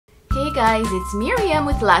Hey guys, it's Miriam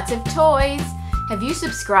with lots of toys. Have you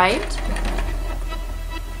subscribed?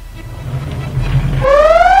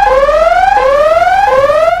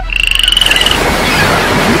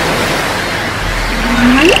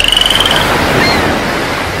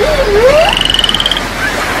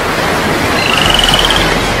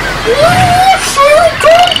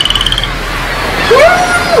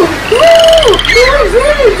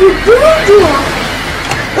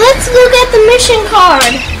 Let's look at the mission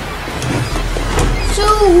card. So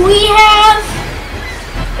we have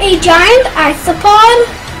a giant isopod.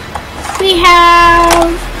 We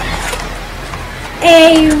have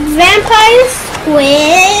a vampire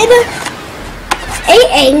squid, a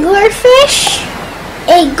anglerfish,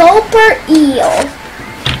 a gulper eel.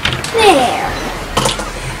 There.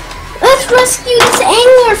 Let's rescue this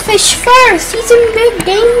anglerfish first. He's in big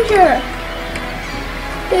danger.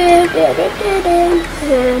 We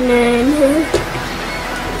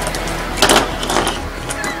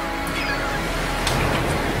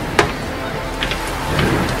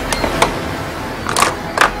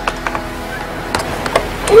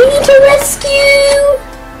need to rescue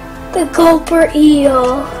the gulper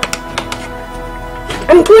eel.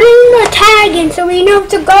 I'm putting the tag in so we know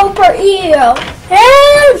it's a gulper eel.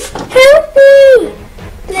 Help! Help me!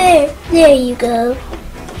 There you go.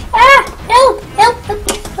 Ah! Help! Help! Help!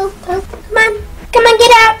 Help! Help! Come on!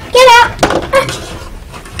 Get out! Get out! Ah.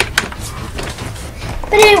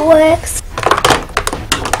 But it works.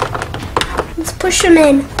 Let's push him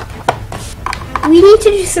in. We need to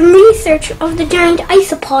do some research of the giant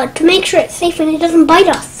isopod to make sure it's safe and it doesn't bite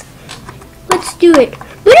us. Let's do it.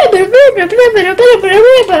 Come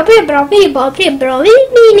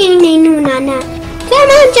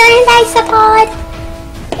on, giant isopod.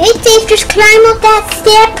 It's safe, just climb up that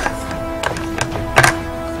step.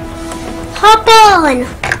 Hop on.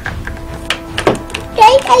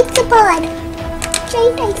 Giant isopod.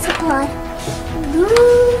 Giant isopod.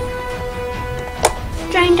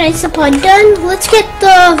 Giant isopod done. Let's get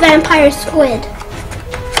the vampire squid.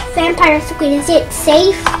 Vampire squid, is it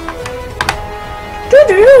safe?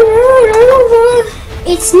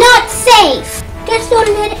 It's not safe. Just don't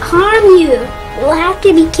let it harm you. We'll have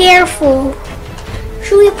to be careful.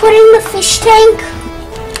 Should we put in the fish tank?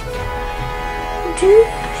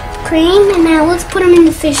 Crane, and now let's put him in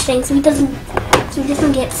the fish tank so he doesn't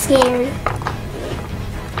get scared.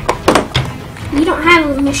 We don't have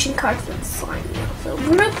a mission card for the slime now, so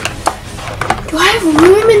do I have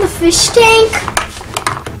room in the fish tank?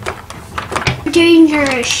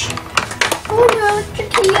 Dangerous. Oh no,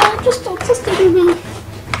 electric eel, just don't sustain me.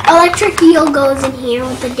 Electric eel goes in here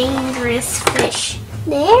with the dangerous fish.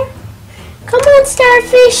 There. Come on,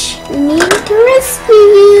 starfish. We need to rescue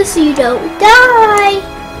you so you don't die.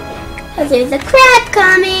 Oh, there's a crab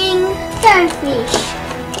coming. Starfish.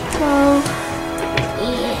 Oh,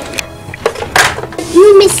 yeah.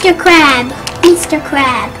 You, Mr. Crab. Mr.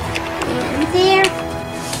 Crab. And there.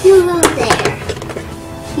 You go there.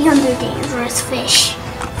 The other dangerous fish.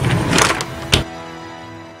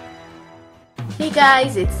 Hey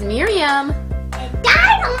guys, it's Miriam. And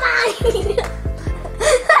Dynamite!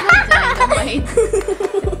 Dynamite.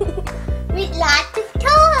 With lots of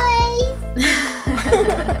toys.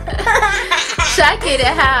 Check it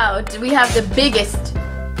out. We have the biggest.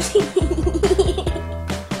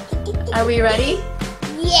 Are we ready?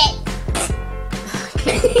 Yes.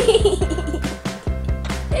 Okay.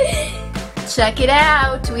 Check it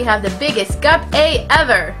out. We have the biggest gup-a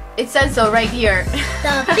ever. It says so right here.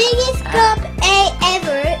 The biggest gup-a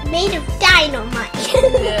ever made of dynamite.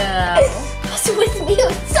 Yeah. What's with me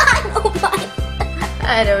with dynamite?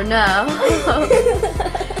 I don't know.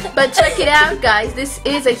 But check it out, guys. This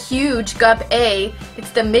is a huge gup-a.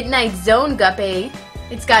 It's the Midnight Zone gup-a.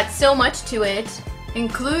 It's got so much to it,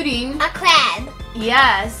 including a crab.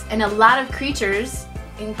 Yes, and a lot of creatures,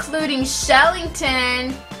 including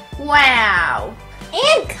Shellington. Wow.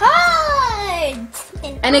 And cards.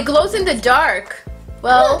 And it glows in the dark.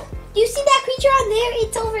 Well, look, do you see that creature on there?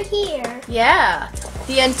 It's over here. Yeah.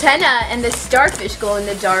 The antenna and the starfish glow in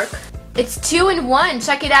the dark. It's 2-in-1.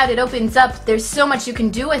 Check it out. It opens up. There's so much you can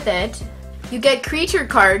do with it. You get creature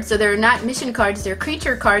cards, so they're not mission cards, they're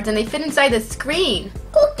creature cards, and they fit inside the screen.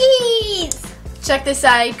 Cookies! Check the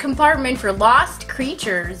side compartment for lost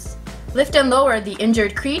creatures. Lift and lower the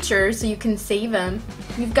injured creatures so you can save them.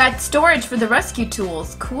 You've got storage for the rescue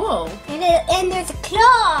tools. Cool. And there's a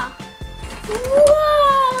claw.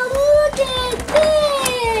 Whoa, look at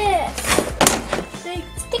this. Big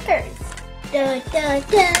stickers. Da, da,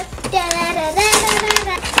 da, da, da, da, da, da,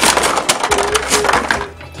 da.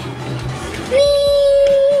 Whee!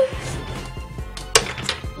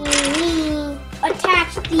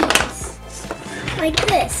 Attach these. like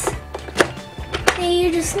this. And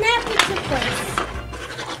you just snap it to place.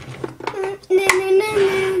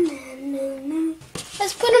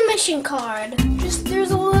 Let's put a mission card. Just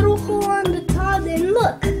there's a little hole on the top and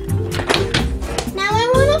look. Now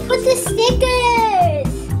I want to put the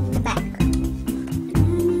stickers in the back.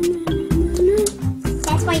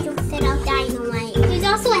 That's why you set out dynamite. There's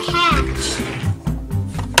also a hatch.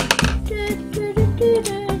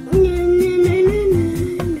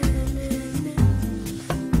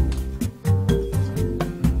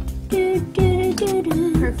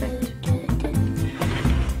 Perfect.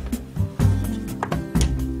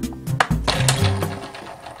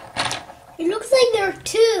 It looks like there are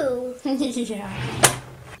two. Yeah.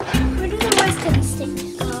 Where do the rest of the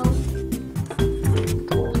stickers go?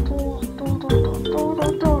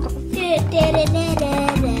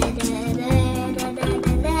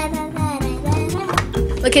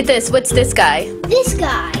 Look at this. What's this guy? This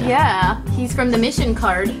guy. Yeah, he's from the mission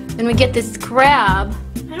card. Then we get this crab.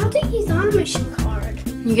 I don't think he's on a mission card.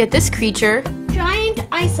 You get this creature. Giant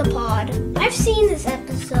isopod. I've seen this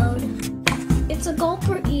episode. It's a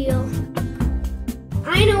gulper eel.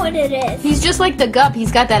 I know what it is. He's just like the gup.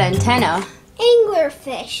 He's got that antenna.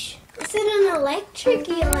 Anglerfish. Is it an electric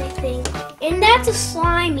eel, I think? And that's a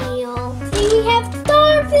slime eel. See, we have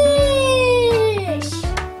starfish!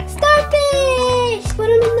 Starfish! Put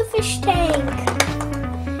them in the fish tank.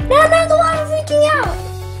 No, no, the water's leaking out!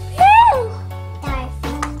 Ew!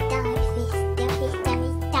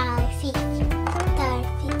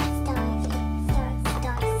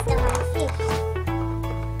 Starfish.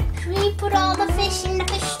 Should we put all the fish in the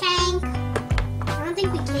fish tank? I don't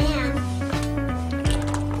think we can.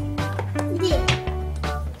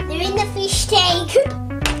 They're in the fish tank.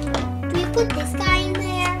 Do we put this guy in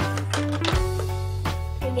there?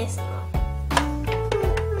 I guess not.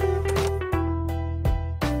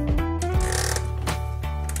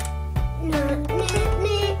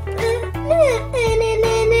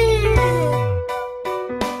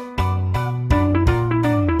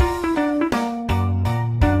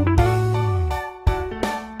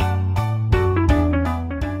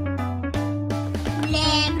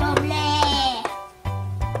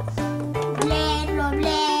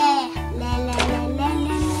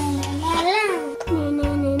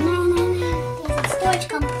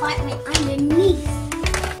 Compartment underneath.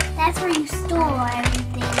 That's where you store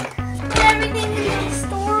everything. Put everything in the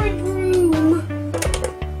storage room.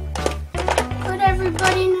 Put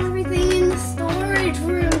everybody and everything in the storage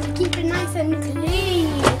room to keep it nice and clean.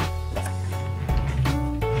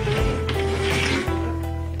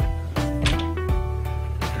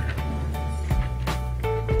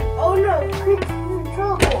 Oh no, creature's in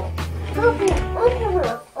trouble. Trouble under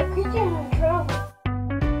us. A creature's in trouble.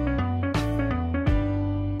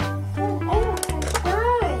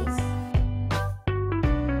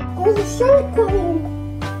 There's a shark coming.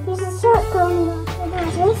 There's a shark coming.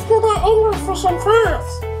 Let's get that anglerfish and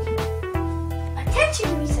fast. Attention,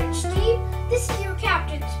 research team. This is your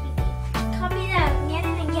captain speaking. Copy that. Get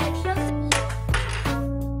in and get close.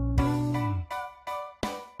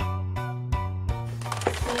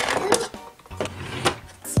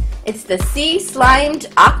 It's the Sea Slimed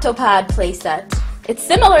Octopod playset. It's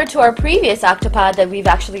similar to our previous Octopod that we've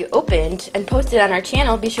actually opened and posted on our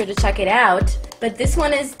channel. Be sure to check it out. But this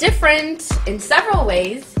one is different in several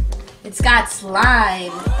ways. It's got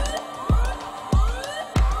slime.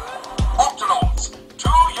 Octonauts, to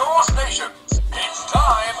your stations. It's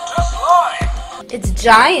time to slime. It's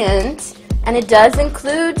giant, and it does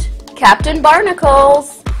include Captain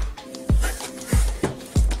Barnacles.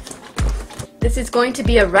 This is going to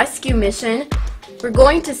be a rescue mission. We're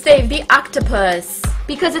going to save the octopus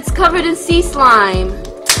because it's covered in sea slime.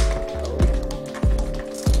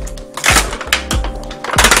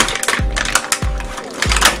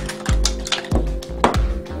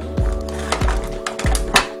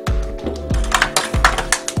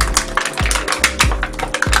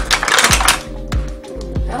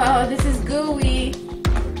 Oh, this is gooey.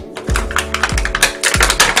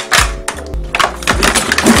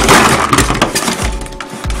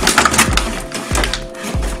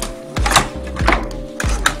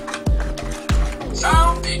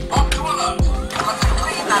 Sound the Octo alert. Let's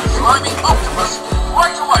clean that slimy octopus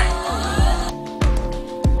right away.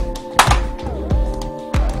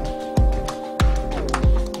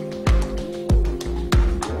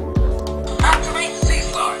 Activate sea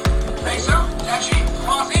slime. Peso, Dashi,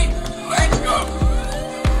 Marty, let's go.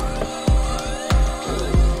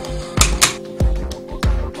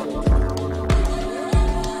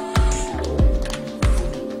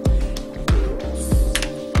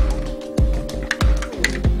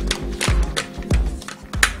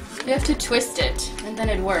 You have to twist it, and then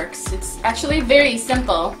it works. It's actually very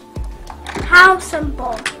simple. How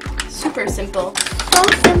simple? Super simple. So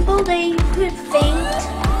simple that you could faint.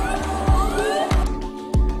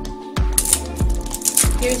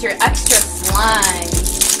 Here's your extra slime.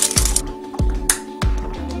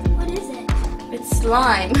 What is it? It's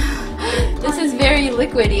slime. This is very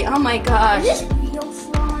liquidy. Oh my gosh. Is this real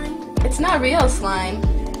slime? It's not real slime.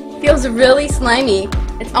 It feels really slimy.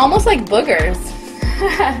 It's almost like boogers.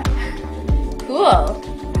 Cool.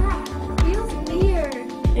 Yeah, it feels weird.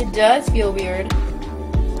 It does feel weird.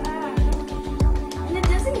 And it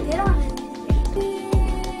doesn't get on anything.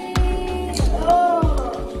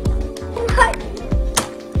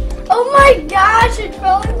 Oh my gosh, it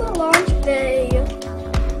fell in the launch bay.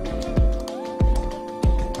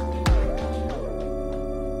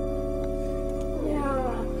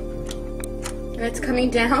 Yeah. It's coming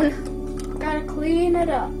down. Gotta clean it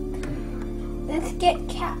up. Let's get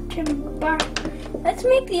Captain Bark. Let's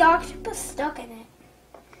make the octopus stuck in it.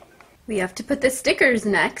 We have to put the stickers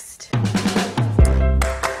next.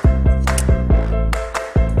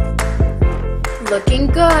 Looking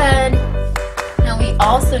good. Now we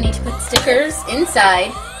also need to put stickers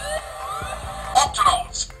inside.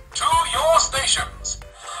 Octonauts, to your stations.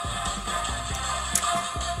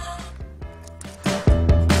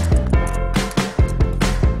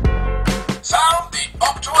 Sound the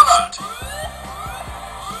Octo alert.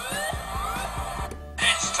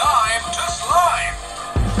 It's time to slime.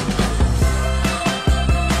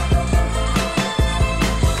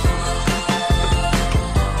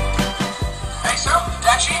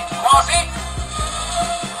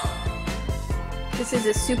 This is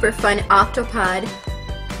a super fun Octopod.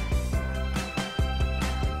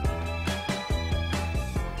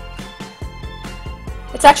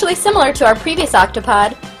 It's actually similar to our previous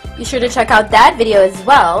Octopod. Be sure to check out that video as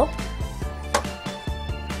well.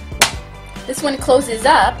 This one closes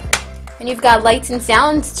up, and you've got lights and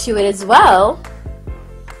sounds to it as well.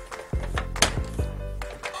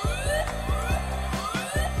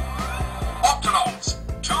 Octonauts,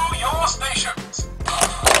 to your stations.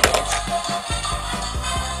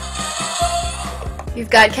 You've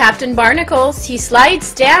got Captain Barnacles. He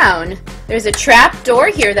slides down. There's a trap door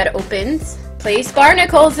here that opens. Place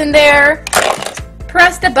Barnacles in there.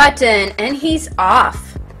 Press the button, and he's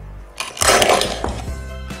off.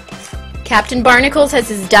 Captain Barnacles has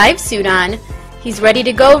his dive suit on. He's ready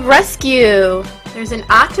to go rescue. There's an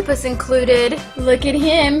octopus included. Look at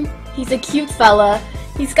him. He's a cute fella.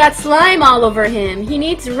 He's got slime all over him. He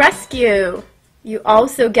needs rescue. You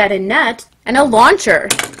also get a net and a launcher.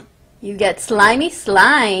 You get slimy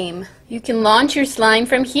slime. You can launch your slime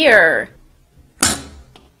from here.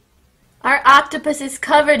 Our octopus is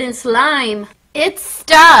covered in slime. It's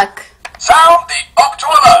stuck. Sound the Octo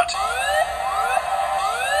alert.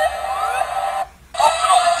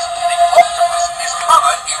 Octonauts, the octopus is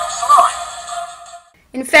covered in slime.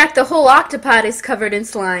 In fact, the whole octopod is covered in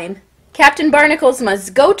slime. Captain Barnacles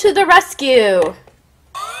must go to the rescue.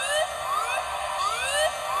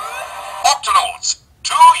 Octonauts,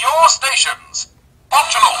 to your stations.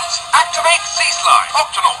 Octonauts, activate sea slime.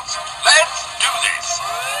 Octonauts, let's do this.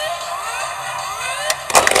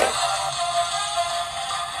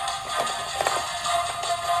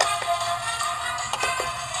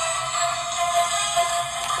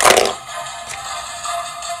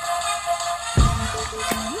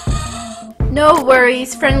 No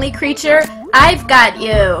worries, friendly creature. I've got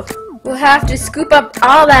you. We'll have to scoop up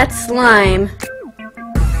all that slime.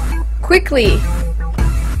 Quickly.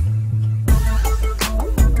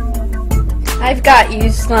 I've got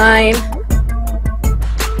you, slime.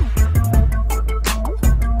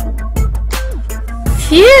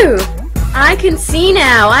 Phew! I can see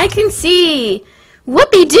now. I can see.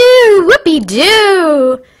 Whoopee-doo!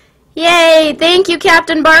 Whoopee-doo! Yay! Thank you,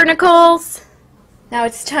 Captain Barnacles. Now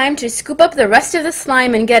it's time to scoop up the rest of the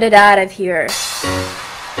slime and get it out of here.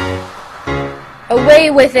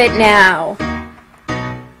 Away with it now.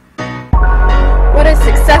 What a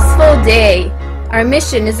successful day. Our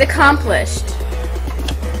mission is accomplished.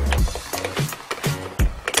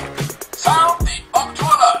 Sound the Octo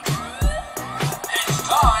alert. It's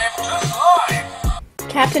time to slime.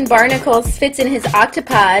 Captain Barnacles fits in his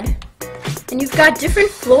octopod. And you've got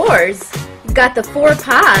different floors. You've got the 4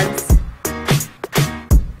 pods.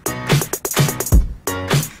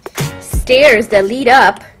 Stairs that lead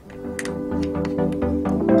up.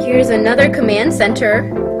 Here's another command center.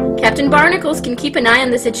 Captain Barnacles can keep an eye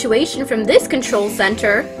on the situation from this control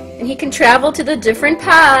center, and he can travel to the different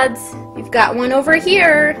pods. You've got one over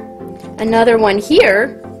here, another one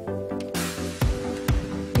here.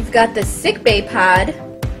 You've got the sickbay pod.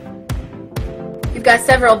 You've got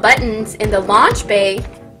several buttons in the launch bay,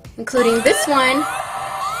 including this one.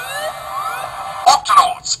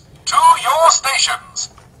 Octonauts, to your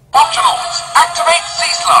stations. Octonauts, activate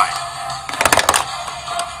sea slide.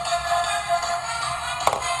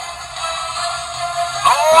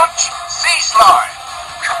 Launch sea slide.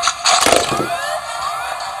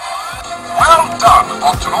 Well done,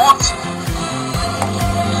 Octonauts.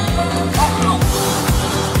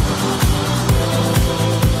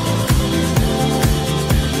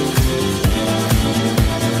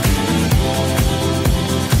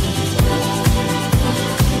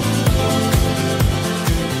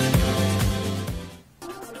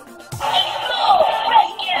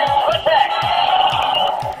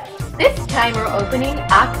 This time we're opening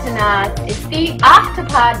Octonauts. It's the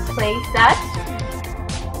Octopod playset.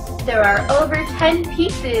 There are over 10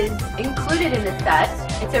 pieces included in the set.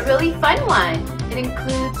 It's a really fun one. It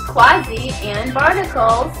includes Quasi and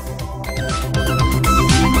barnacles.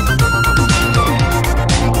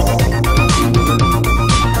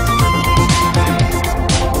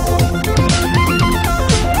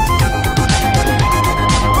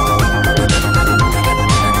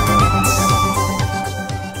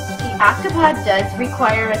 Octopod does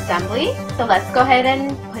require assembly, so let's go ahead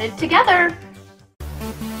and put it together.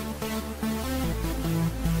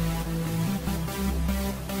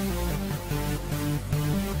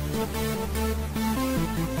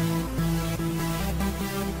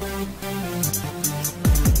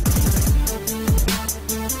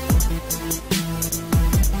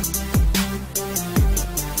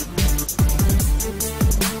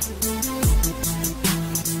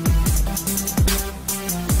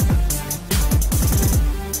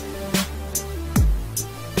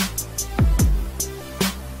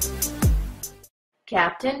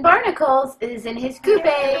 Captain Barnacles is in his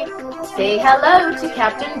gup-a. Say hello to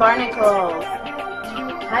Captain Barnacles.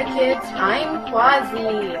 Hi kids, I'm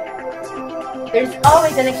Quasi. There's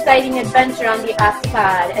always an exciting adventure on the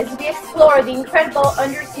Octopod as we explore the incredible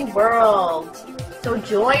undersea world. So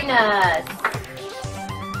join us.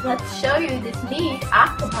 Let's show you this neat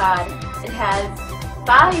Octopod. It has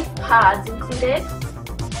 5 pods included.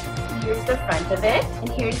 Here's the front of it, and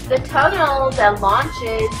here's the tunnel that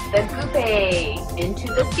launches the gup-a into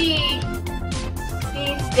the sea.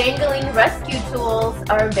 These dangling rescue tools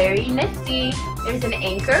are very nifty. There's an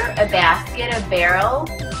anchor, a basket, a barrel,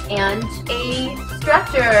 and a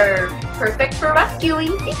stretcher, perfect for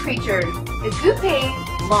rescuing sea creatures. The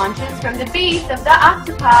gup-a launches from the base of the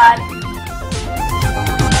Octopod.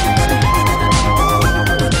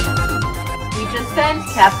 We just sent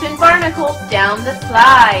Captain Barnacles down the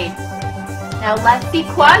slide. Now let's see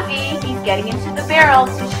Quasi. He's getting into the barrel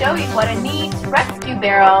to show you what a neat rescue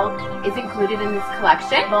barrel is included in this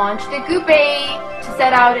collection. Launch the gup-a to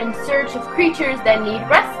set out in search of creatures that need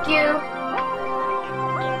rescue.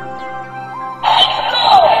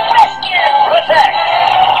 Rescue! Protect!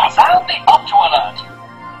 Sound the Octo alert.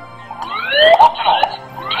 Octonauts,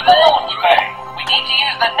 to the launch bay. We need to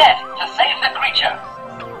use the net to save the creature.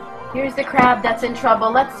 Here's the crab that's in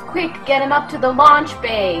trouble. Let's quick get him up to the launch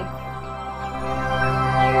bay.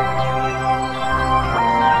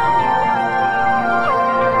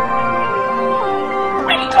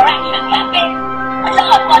 Ready for action, Captain. It's a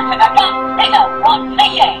hot one for the gun. There's a one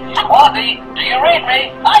fishing. Quasi, do you read me?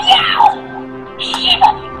 Oh, yeah!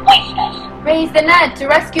 Shiver, whiskers. Raise the net to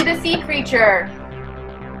rescue the sea creature.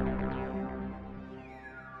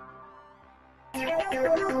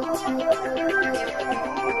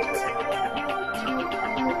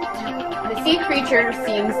 The sea creature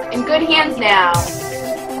seems in good hands now.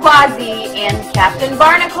 Quasi and Captain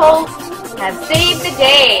Barnacles have saved the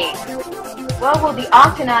day. What will the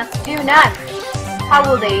Octonauts do next? How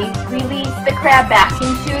will they release the crab back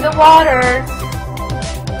into the water?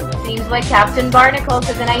 Seems like Captain Barnacles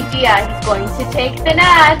has an idea. He's going to take the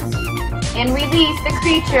net and release the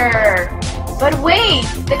creature. But wait,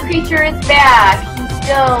 the creature is back. He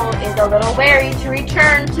still is a little wary to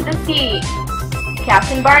return to the sea.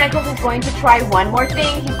 Captain Barnacles is going to try one more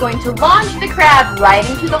thing. He's going to launch the crab right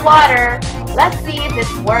into the water. Let's see if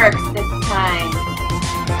this works this time.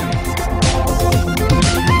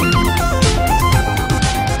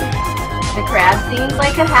 The crab seems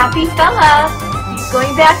like a happy fella. He's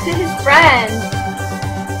going back to his friends.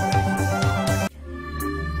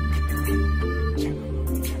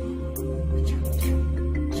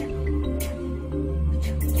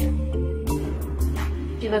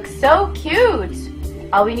 She looks so cute.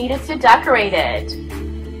 All we need is to decorate it.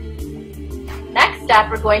 Next up,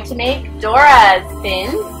 we're going to make Dora's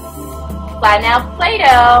fins. Flatten out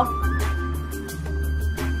Play-Doh.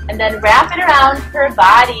 And then wrap it around her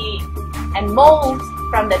body and mold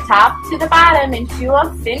from the top to the bottom into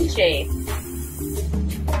a fin shape.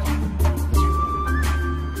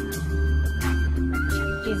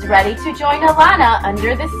 She's ready to join Alana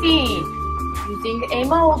under the sea. Using a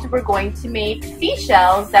mold, we're going to make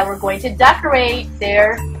seashells that we're going to decorate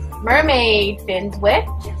their mermaid fins with.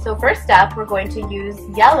 So first up, we're going to use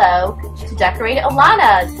yellow to decorate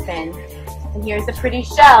Alana's fin. And here's a pretty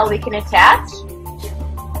shell we can attach.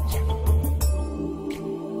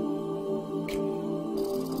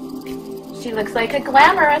 She looks like a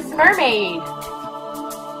glamorous mermaid.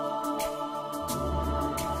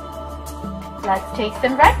 Let's take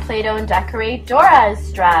some red Play-Doh and decorate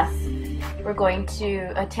Dora's dress. We're going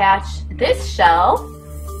to attach this shell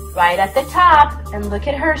right at the top, and look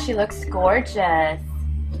at her, she looks gorgeous. Rescue!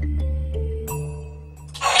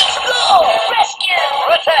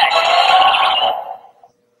 Protect!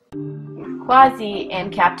 Quasi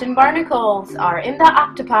and Captain Barnacles are in the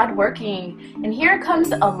Octopod working, and here comes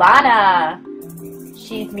Alana.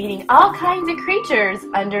 She's meeting all kinds of creatures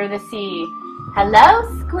under the sea. Hello,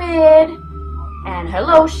 squid! And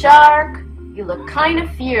hello, shark! You look kind of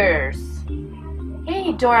fierce.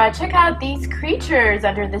 Hey, Dora, check out these creatures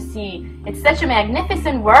under the sea. It's such a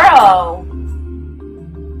magnificent world.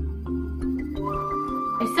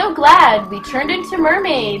 I'm so glad we turned into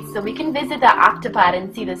mermaids so we can visit the Octopod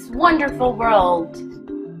and see this wonderful world.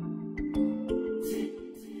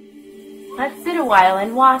 Let's sit a while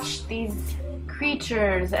and watch these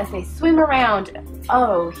creatures as they swim around.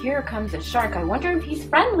 Oh, here comes a shark. I wonder if he's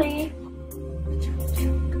friendly.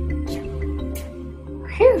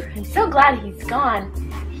 Phew, I'm so glad he's gone.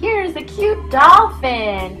 Here's a cute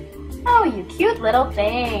dolphin. Oh, you cute little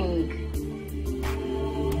thing.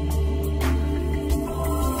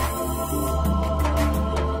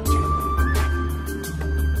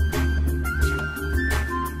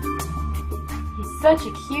 He's such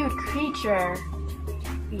a cute creature.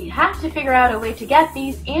 We have to figure out a way to get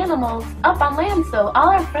these animals up on land so all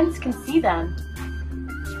our friends can see them.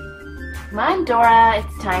 Come on, Dora,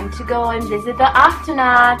 it's time to go and visit the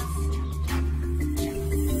Octonauts.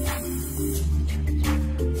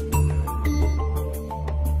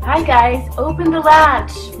 Hi guys, open the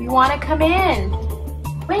latch. We want to come in.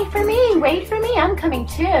 Wait for me, I'm coming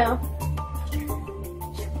too.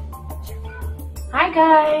 Hi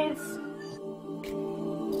guys.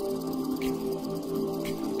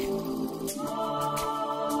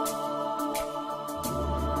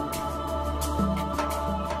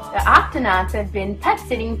 The Octonauts have been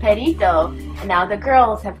pet-sitting Perito, and now the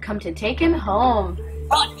girls have come to take him home.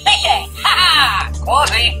 Hot fishing! Ha ha!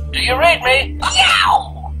 Quasi, do you read me?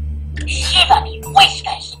 Yow! Shiver me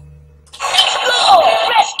whiskers! Explore!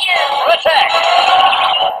 Rescue! Protect!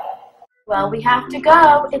 Well, we have to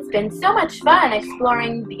go. It's been so much fun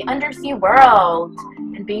exploring the undersea world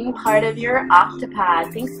and being part of your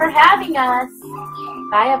Octopod. Thanks for having us.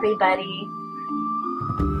 Bye, everybody.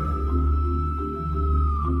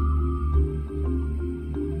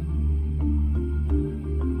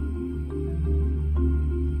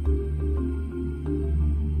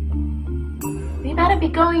 We better be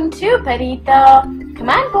going too, Perito. Come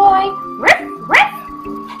on, boy. Riff, riff.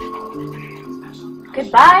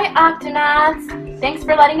 Goodbye, Octonauts. Thanks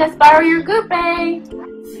for letting us borrow your gup-a.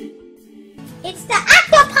 It's the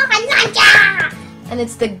Octopod launcher! And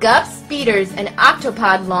it's the gup speeders and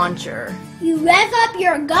Octopod launcher. You rev up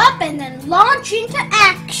your gup and then launch into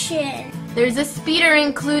action. There's a speeder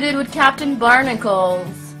included with Captain Barnacles.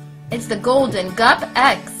 It's the golden Gup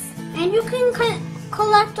X. And you can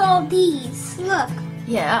collect all these. Look.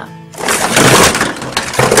 Yeah.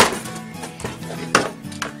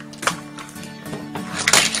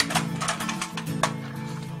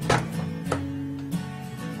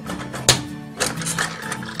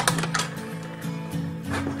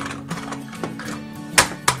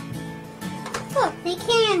 Look, they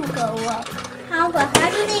can go up. But how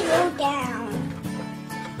do they go down?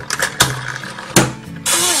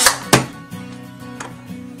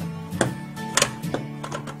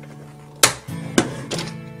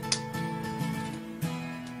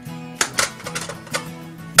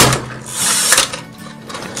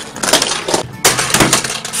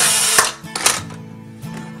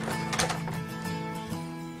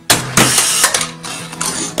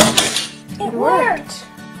 It worked!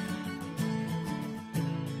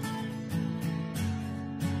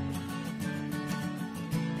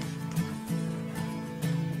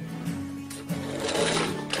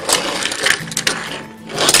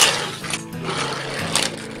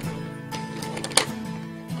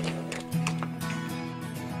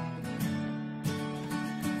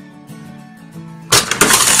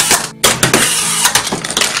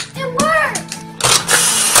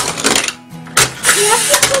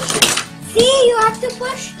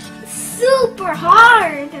 super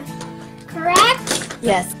hard. Correct?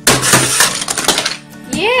 Yes.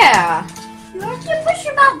 Yeah. You have to push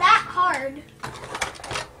about that hard.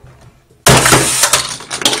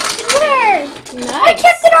 Weird. Nice. I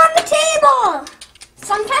kept it on the table.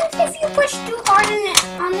 Sometimes if you push too hard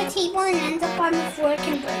on the table and ends up on the floor, it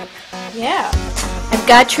can break. Yeah. I've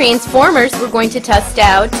got Transformers we're going to test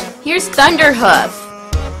out. Here's Thunderhoof.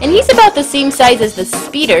 And he's about the same size as the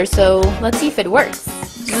Speeder, so let's see if it works.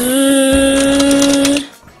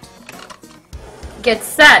 Get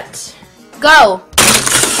set. Go.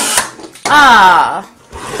 Ah.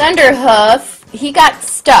 Thunderhoof, he got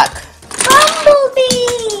stuck.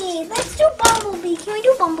 Bumblebee! Let's do Bumblebee. Can we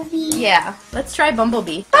do Bumblebee? Yeah, let's try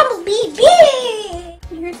Bumblebee. Bumblebee bee!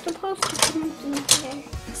 You're supposed to come in here.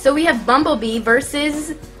 So we have Bumblebee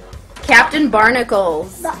versus Captain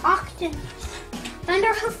Barnacles. The Octonauts.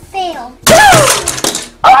 Thunderhoof failed.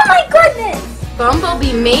 Oh my goodness!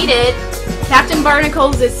 Bumblebee made it. Captain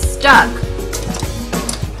Barnacles is stuck.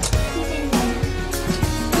 He's in there.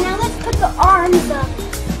 Now let's put the arms up.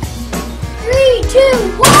 3, 2,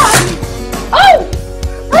 1! Oh!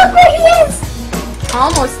 Look where he is!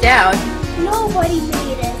 Almost out. Nobody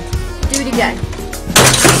made it. Do it again.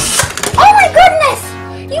 Oh my goodness!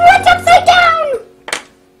 He went upside down!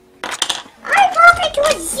 I broke into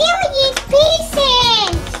a zillion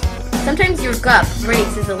pieces! Sometimes your gup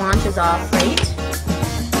breaks as it launches off, right?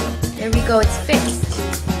 There we go, it's fixed.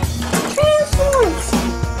 Transforms!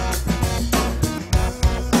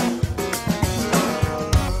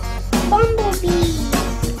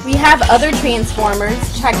 Bumblebee! We have other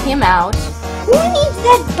Transformers. Check him out. Who needs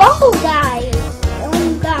that Bumble guy? Oh,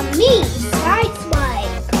 you got me!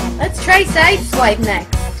 Sideswipe! Let's try Sideswipe next.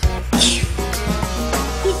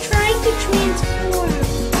 He's trying to transform.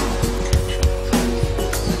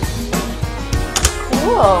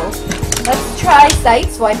 Cool. Let's try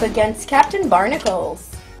Sideswipe against Captain Barnacles.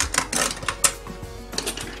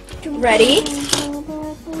 Ready?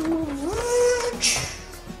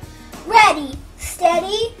 Ready,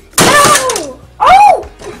 steady, go! Oh!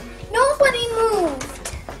 Nobody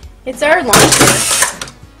moved. It's our launcher.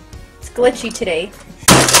 It's glitchy today.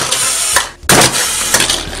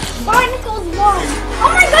 Barnacles won.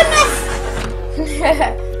 Oh my goodness!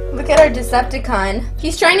 Look at our Decepticon.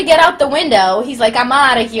 He's trying to get out the window. He's like, I'm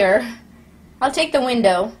out of here. I'll take the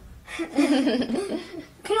window.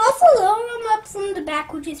 Can also lower him up from the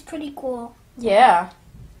back, which is pretty cool. Yeah.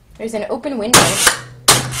 There's an open window.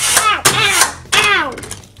 Ow, ow, ow!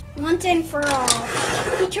 Once and for all.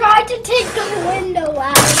 He tried to take the window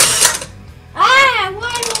out. Ah!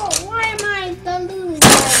 Why am I the loser?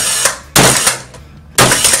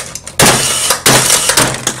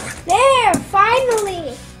 There!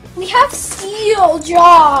 Finally! We have Steel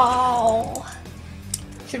Jaw!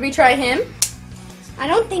 Should we try him? I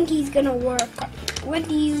don't think he's gonna work. What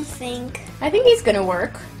do you think? I think he's gonna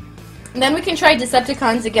work. And then we can try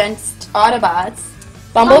Decepticons against Autobots.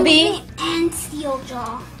 Bumblebee. And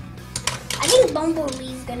Steeljaw. I think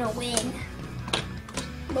Bumblebee's gonna win.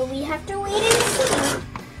 But we have to wait and see.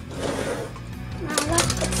 Now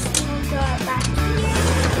let's put Steeljaw back here.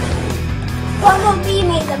 Bumblebee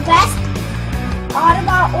made the best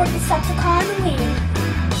Autobot or Decepticon win.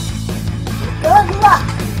 Good luck.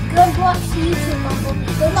 Good luck to you too,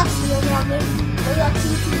 Bumblebee. Good luck, Steeljaw. Good luck to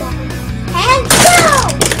you too, Bumblebee. And go!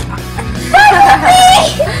 Bumblebee!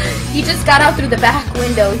 He just got out through the back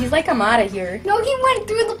window. He's like, I'm out of here. No, he went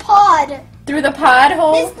through the pod. Through the pod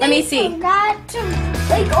hole? This Let me thing see. forgot to,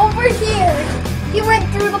 like, over here. He went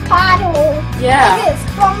through the pod hole. Yeah. Like this.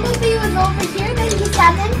 Bumblebee was over here, then he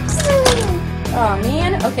happened. Oh,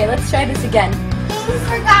 man. Okay, let's try this again. He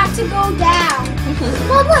forgot to go down.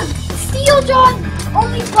 Well, look. Steeljaw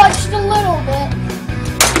only budged a little bit.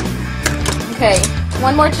 Okay,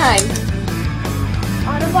 one more time.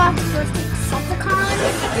 Autobots versus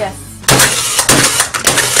Decepticons. Yes.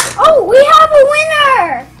 Oh, we have a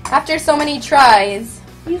winner! After so many tries.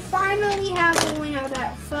 You finally have a winner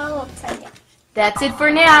that fell upside down. That's it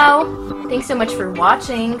for now. Thanks so much for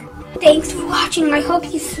watching. Thanks for watching. I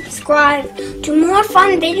hope you subscribe to more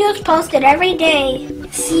fun videos posted every day.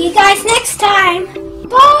 See you guys next time.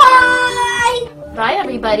 Bye! Bye,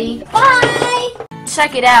 everybody. Bye!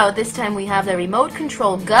 Check it out. This time we have the remote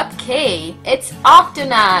control gup-a. It's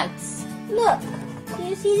Octonauts. Look, do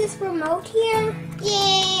you see this remote here?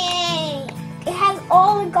 Yay! It has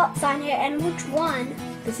all the gups on it, and which one?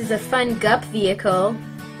 This is a fun gup vehicle,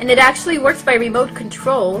 and it actually works by remote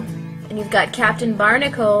control. And you've got Captain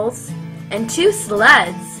Barnacles and 2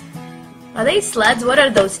 sleds. Are they sleds? What are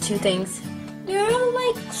those 2 things? They're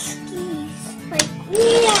like skis. Like,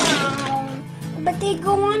 meow. but they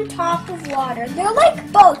go on top of water. They're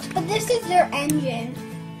like boats, but this is their engine.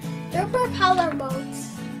 They're propeller boats.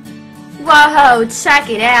 Whoa, check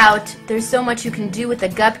it out. There's so much you can do with a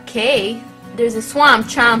gup-a. There's a swamp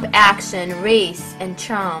chomp action, race, and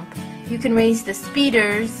chomp. You can raise the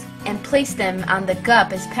speeders and place them on the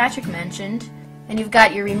gup, as Patrick mentioned. And you've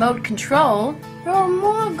got your remote control. There are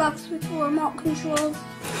more gups with remote controls.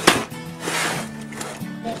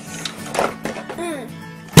 This.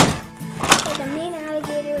 For the main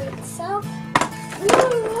alligator itself. Ooh,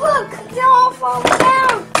 look! They're all falling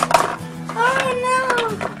down! Oh no!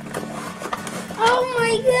 Oh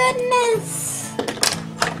my goodness!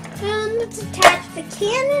 Let's attach the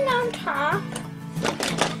cannon on top.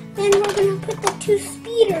 Then we're going to put the two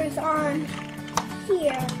speeders on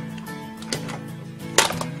here.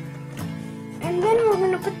 And then we're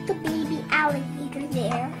going to put the baby alligator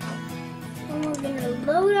there. And we're going to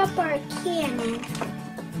load up our cannon.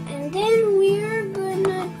 And then we're going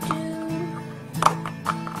to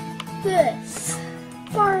do this.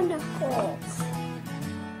 Barnacles.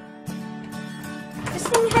 This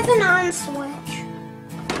thing has an on switch.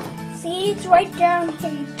 See, it's right down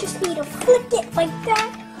here. You just need to flick it like that.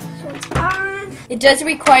 So it's on. It does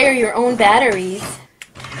require your own batteries.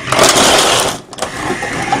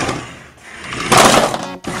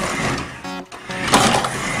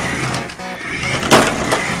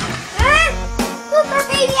 Look, our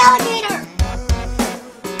baby alligator!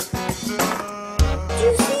 Do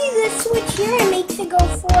you see this switch here? It makes it go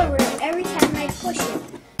forward every time I push it.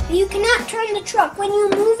 But you cannot turn the truck. When you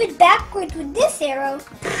move it backwards with this arrow,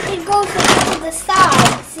 it goes to the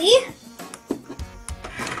side. See?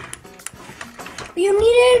 You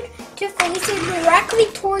needed to face it directly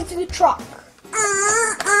towards the truck. Get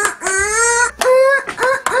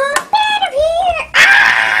out of here!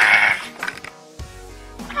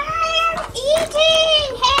 I'm eating!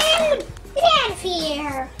 Help! Get out of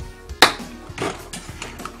here!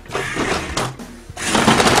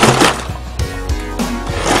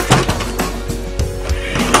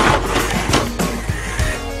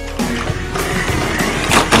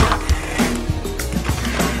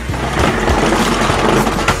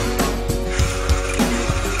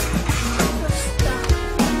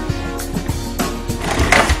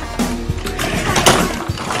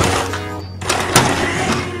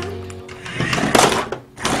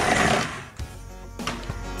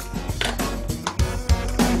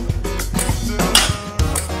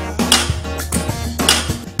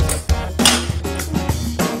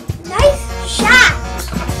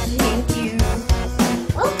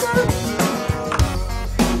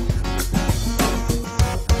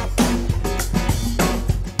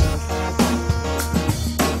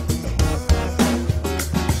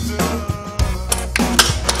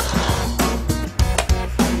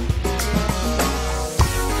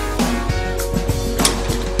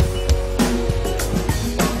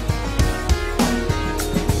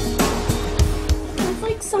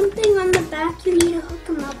 Something on the back you need to hook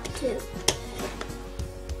them up to.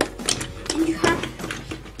 And you have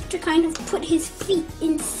to kind of put his feet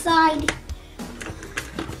inside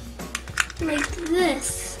like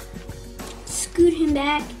this. Scoot him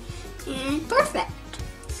back and perfect.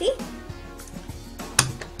 See?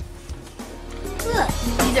 Look.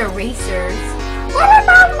 These are racers. What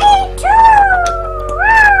about me too?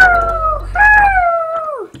 Woo!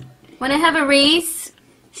 Woo! Want to have a race?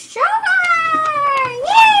 Sure!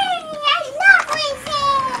 Yay! I love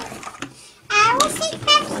racing! I will sit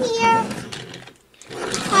back here.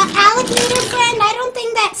 Alligator friend, I don't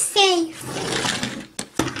think that's safe.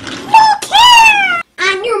 Look here!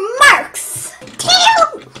 On your marks! Tail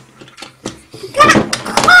got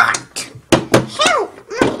caught! Help!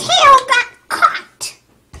 My tail got caught!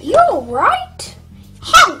 You alright?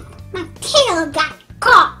 Help! My tail got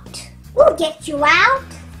caught! We'll get you out.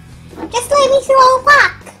 Just let me throw a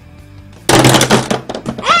rock.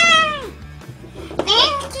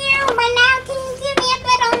 Thank you, but now can you give me a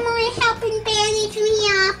little more help and bandage me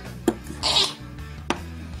up?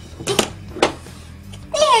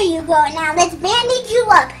 There you go. Now let's bandage you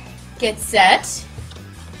up. Get set.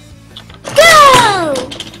 Go!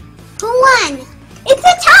 Who won? It's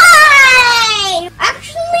a tie!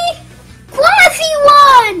 Actually, Quasi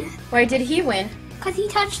won! Why did he win? Because he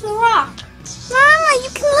touched the rock. Mama, you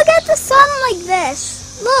can look at the sun like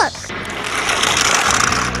this. Look.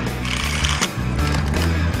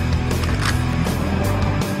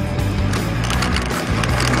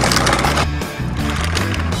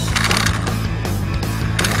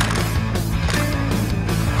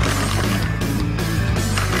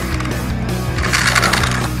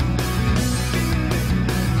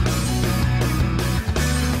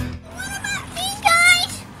 What about me,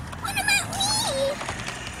 guys? What about me?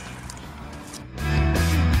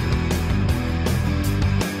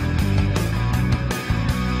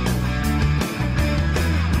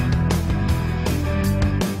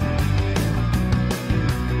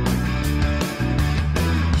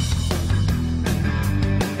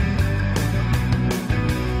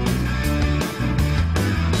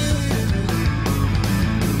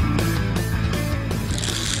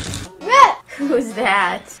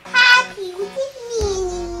 cat. Happy with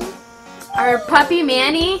Minnie. Our puppy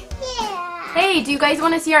Manny. Yeah. Hey, do you guys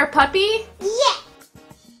want to see our puppy? Yeah.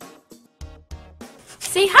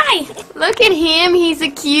 Say hi. Look at him. He's a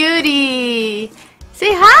cutie.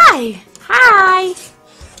 Say hi. Hi.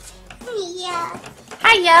 Yeah.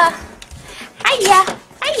 Hiya. Hiya.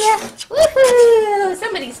 Hiya. Woohoo.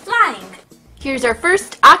 Somebody's flying. Here's our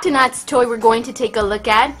first Octonauts toy we're going to take a look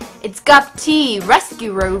at. It's gup-a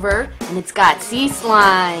Rescue Rover, and it's got sea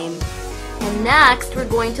slime. And next, we're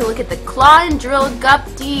going to look at the claw and drill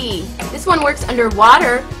gup-a. This one works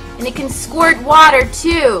underwater, and it can squirt water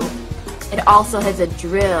too. It also has a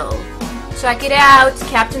drill. Check it out.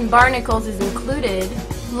 Captain Barnacles is included.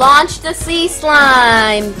 Launch the sea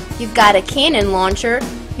slime. You've got a cannon launcher.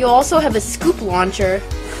 You also have a scoop launcher.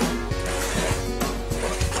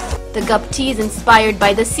 The gup-a is inspired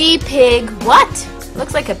by the sea pig. What?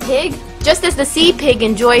 Looks like a pig? Just as the sea pig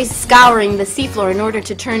enjoys scouring the seafloor in order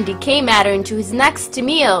to turn decay matter into his next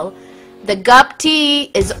meal, the gup-a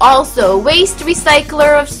is also a waste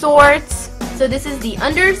recycler of sorts. So this is the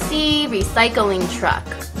undersea recycling truck.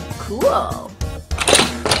 Cool.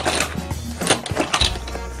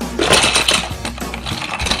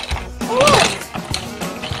 Look.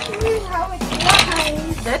 This is how it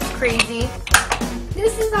flies. That's crazy.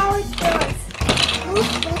 This is how it does.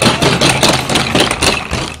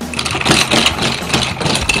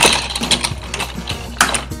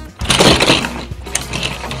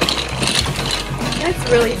 That's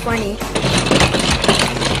really funny.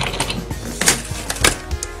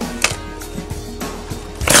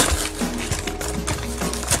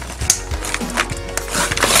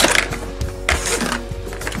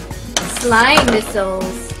 Slime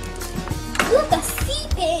missiles. Look, a sea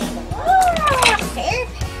pig. Oh, fair.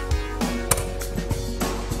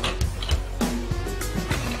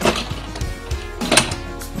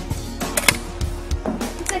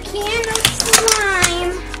 It's a can of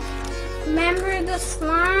slime. Remember the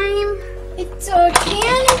slime? It's a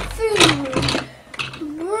can of food.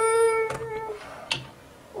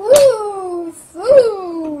 Ooh,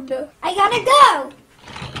 food. I gotta go.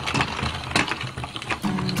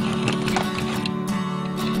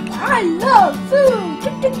 I love food.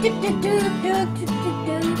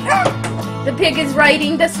 The pig is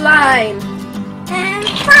riding the slime. And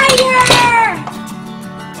fire!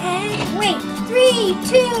 And wait, 3,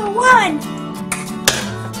 2, 1.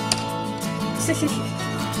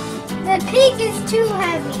 The pig is too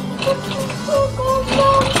heavy.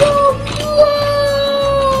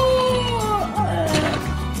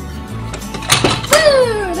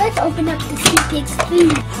 Food! Let's open up the sea pig's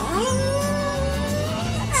food.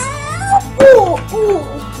 Ooh, ooh,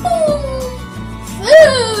 ooh.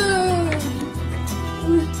 Food!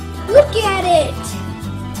 Look at it!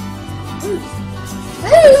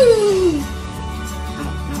 Food!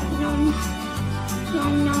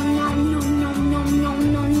 Nom, nom, nom, nom, nom, nom, nom,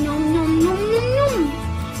 nom, nom, nom, nom, nom, nom.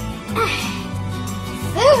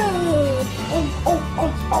 Food! Oh, oh,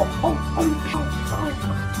 oh, oh, oh, oh, oh,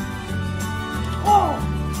 oh.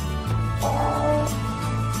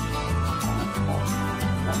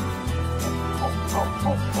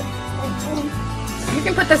 You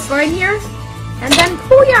can put the slime here, and then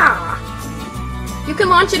booyah! You can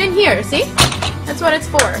launch it in here, see? That's what it's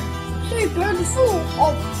for. Hey, bird is full.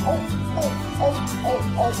 Oh, oh, oh, oh, oh,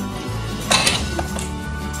 oh.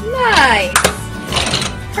 Nice!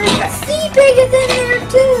 Perfect. Sea pig is in there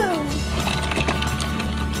too.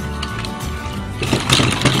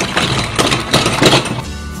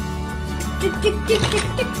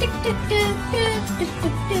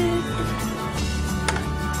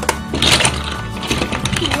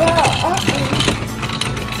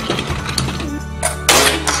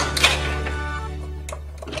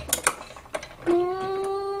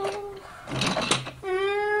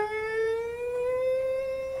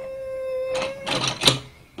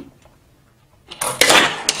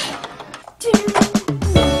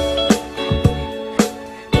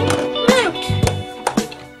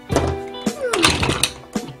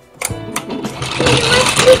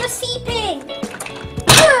 The sea pig.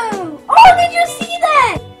 Oh, did you see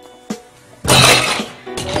that?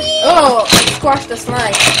 Oh, squash the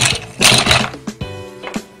slime.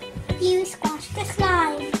 You squashed the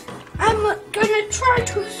slime. I'm gonna try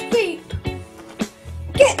to escape.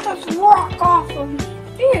 Get this rock off of me.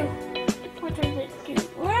 Ew. What does it do?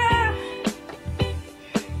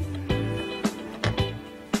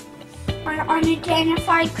 An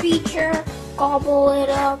unidentified creature. Gobble it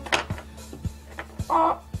up.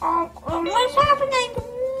 What's happening?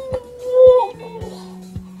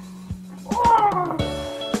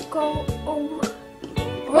 Go over.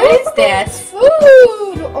 What is that?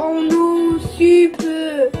 Food! Oh no, sea pig.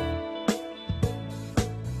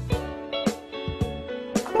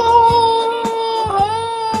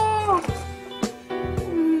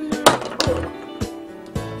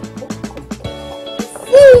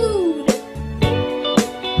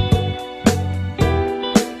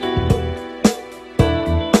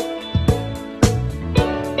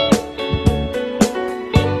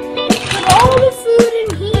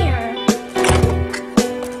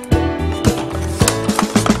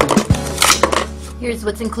 is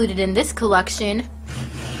what's included in this collection.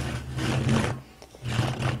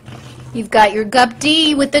 You've got your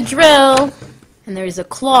gup-D with the drill, and there's a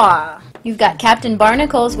claw. You've got Captain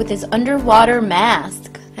Barnacles with his underwater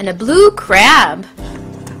mask, and a blue crab.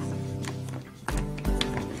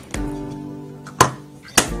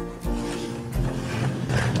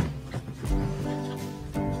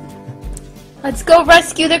 Let's go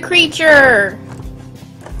rescue the creature!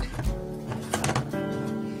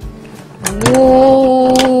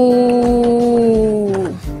 Whoa!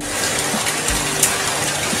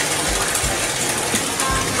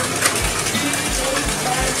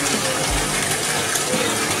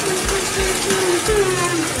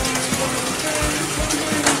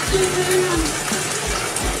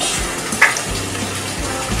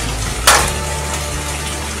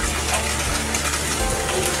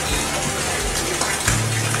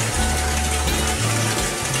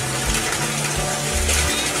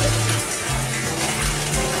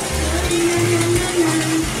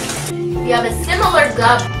 We have a similar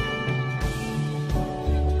gup.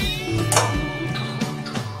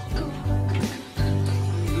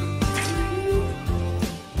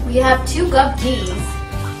 We have two gup-Ds.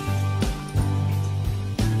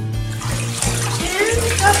 And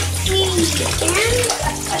gup-D. And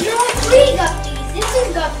no, 3 gup-Ds. This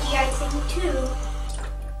is gup-D, I think, too.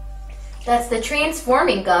 That's the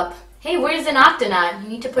transforming gup. Hey, where's an Octonaut? You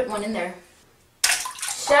need to put one in there.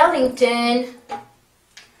 Shellington.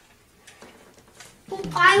 We'll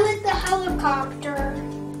pilot the helicopter.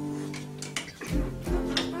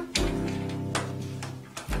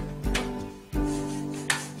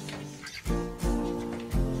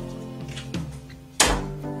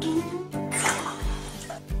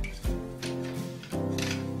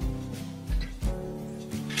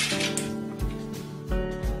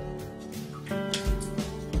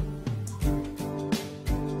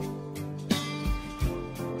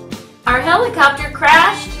 Our helicopter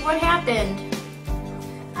crashed. What happened?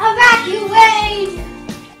 Evacuate!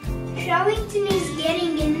 Shellington is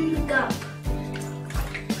getting in the gup.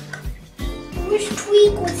 I wish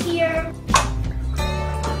Tweak was here.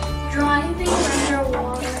 Driving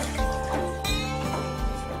underwater.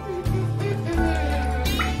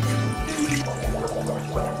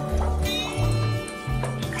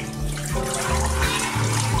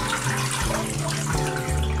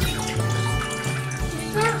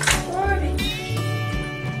 It's not squirting.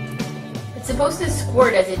 It's supposed to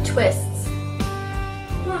squirt as it twists.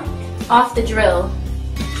 What? Off the drill.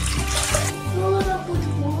 Fill it up with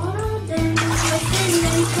water, then twist it, and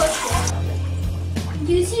then push it.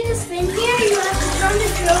 Do you see this fin here? You have to turn the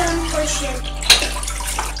drill and push it.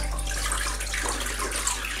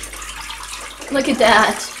 Look at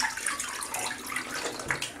that.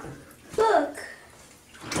 Look.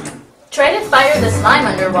 Try to fire the slime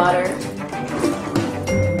underwater.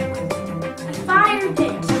 I fired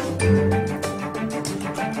it.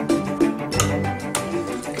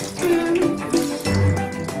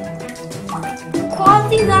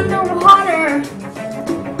 Quality's underwater.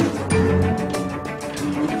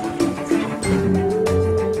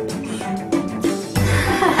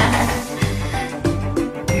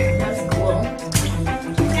 That's cool.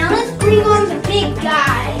 Now let's bring on the big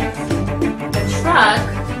guy. The truck.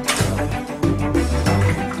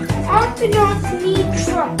 Octonauts need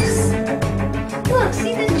trucks. Look,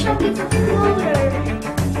 see this truck is a floater.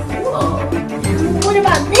 Cool. What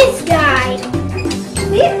about this guy?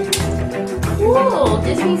 Here. Cool.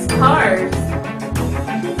 Disney's Cars.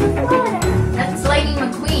 He's a floater. That's Lightning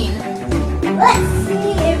McQueen. Let's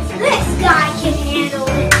see if this guy can handle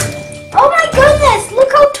it. Oh my goodness,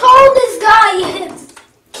 look how tall this guy is.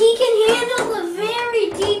 He can handle the very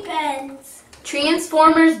deep ends.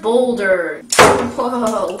 Transformers Boulder.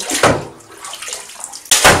 Whoa.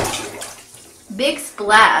 Big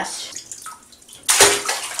splash.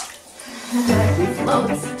 He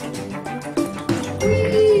floats.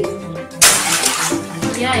 Whee!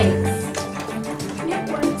 Yikes. That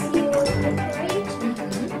one's you, right?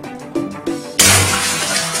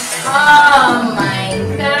 Oh my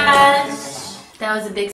gosh. That was a big